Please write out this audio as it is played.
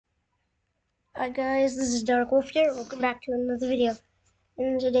Hi guys, this is Dark Wolf here. Welcome back to another video.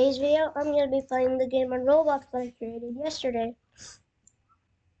 In today's video, I'm going to be playing the game on Roblox that I created yesterday.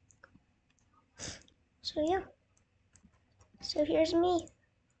 So yeah. So here's me.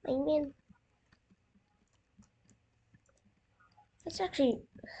 I'm in. That's actually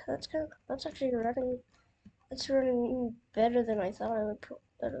running. It's running better than I thought it would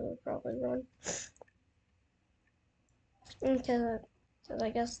probably run. Because I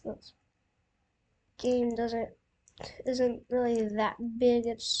guess this game isn't really that big.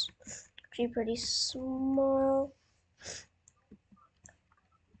 It's actually pretty small.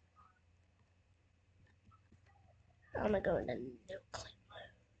 I'm gonna go into nuclear.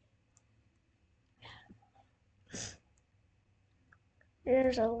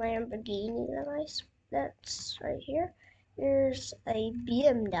 Here's a Lamborghini that's right here. Here's a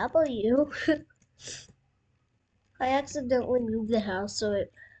BMW. I accidentally moved the house, so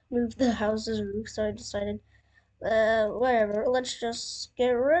it moved the house's roof, so I decided, whatever, let's just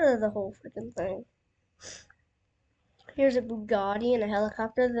get rid of the whole freaking thing. Here's a Bugatti and a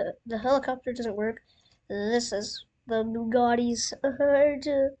helicopter. The helicopter doesn't work. This is the Bugatti's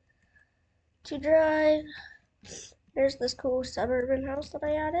to drive. There's this cool suburban house that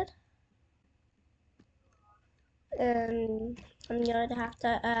I added. And I'm going to have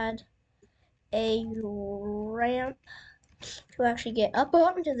to add a ramp to actually get up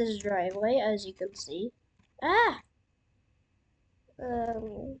onto this driveway, as you can see.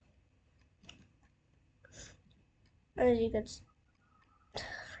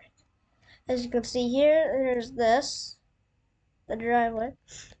 As you can see here, there's the driveway.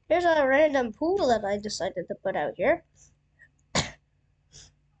 Here's a random pool that I decided to put out here.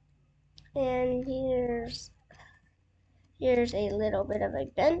 And here's a little bit of a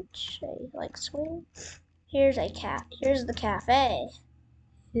bench, a swing. Here's the cafe.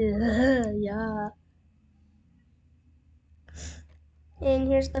 Yeah.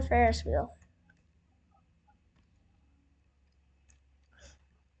 And here's the Ferris wheel.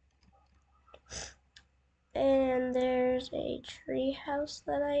 And there's a tree house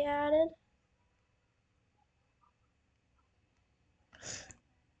that I added.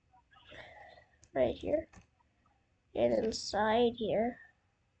 Right here. And inside here,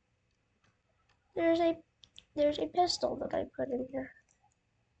 there's a pistol that I put in here.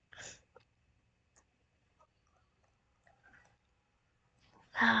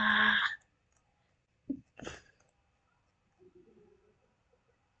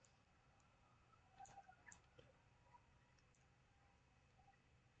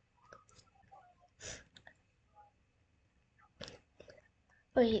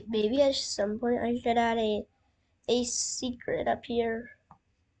 Wait, maybe at some point I should add a secret up here,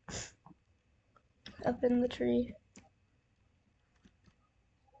 up in the tree.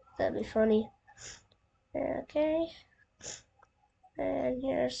 That'd be funny. Okay. And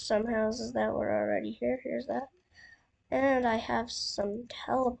here's some houses that were already here. Here's that. And I have some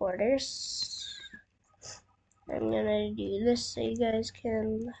teleporters. I'm gonna do this so you guys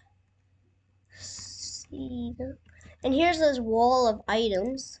can see them. And here's this wall of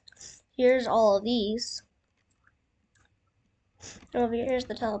items. Here's all of these. Over here's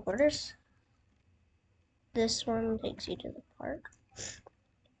the teleporters. This one takes you to the park.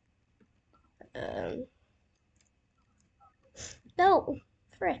 No,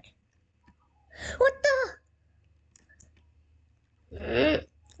 frick. What the?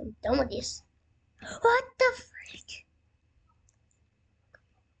 I'm done with this. What the frick?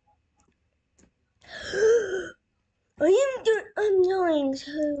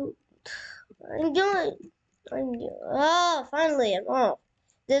 Oh, finally, I'm off.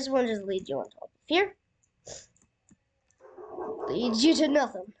 This one just leads you on top of here. Leads you to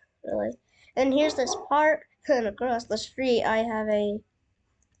nothing, really. And here's this park, and across the street I have a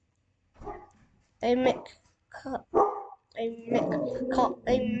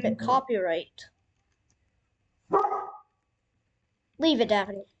copyright. Leave it,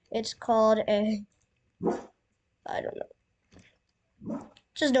 Daphne. It's called I don't know.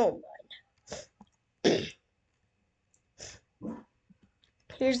 Just don't mind.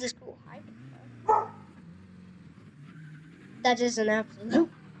 Here's this cool hyper. That is an absolute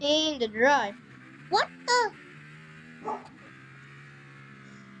pain to drive. What the?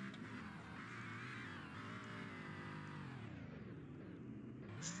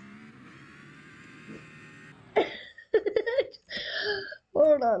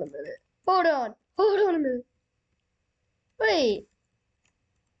 Hold on a minute. Hold on a minute. Wait.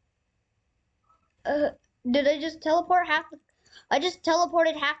 Did I just teleport I just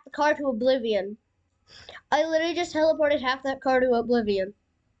teleported half the car to oblivion. I literally just teleported half that car to oblivion.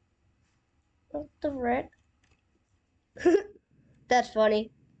 What the frick? That's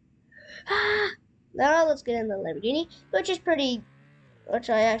funny. Now let's get in the Lamborghini, which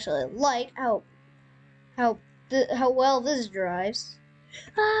I actually like how how well this drives.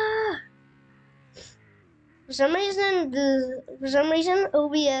 Ah! For some reason,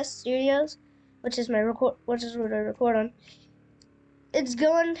 OBS Studios, which is what I record on, it's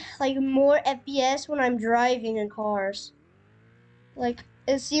going like more FPS when I'm driving in cars. Like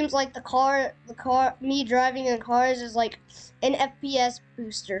it seems like me driving in cars is like an FPS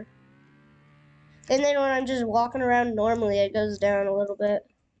booster. And then when I'm just walking around normally, it goes down a little bit.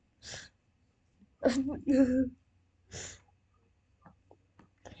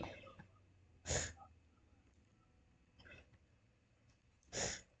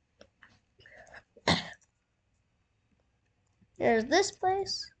 There's this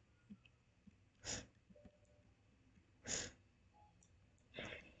place.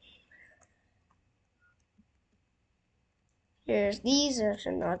 Here's these, which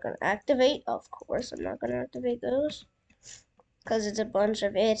I'm not going to activate. Of course, I'm not going to activate those. Because it's a bunch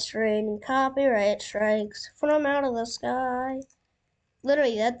of it's raining copyright strikes from out of the sky.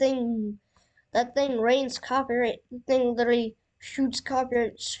 Literally, that thing rains copyright. The thing literally shoots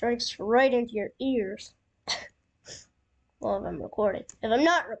copyright strikes right into your ears. Well, if I'm recording. If I'm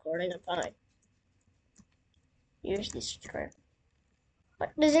not recording, I'm fine. Here's this strip.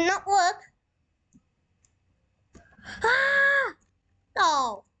 But does it not work? Ah!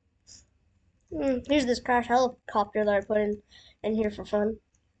 Oh! Here's this crash helicopter that I put in here for fun.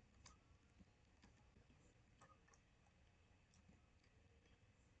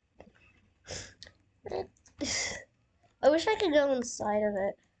 I wish I could go inside of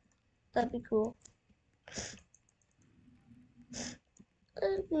it. That'd be cool.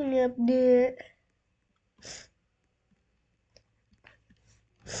 Open up there.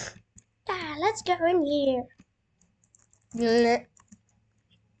 Let's go in here. Yeah.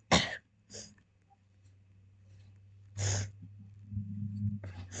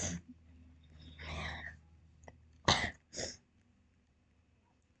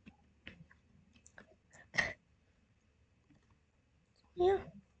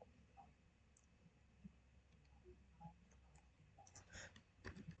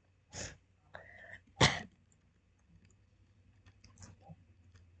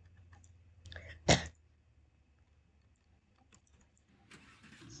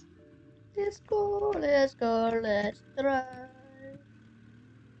 Let's go, let's go, let's drive.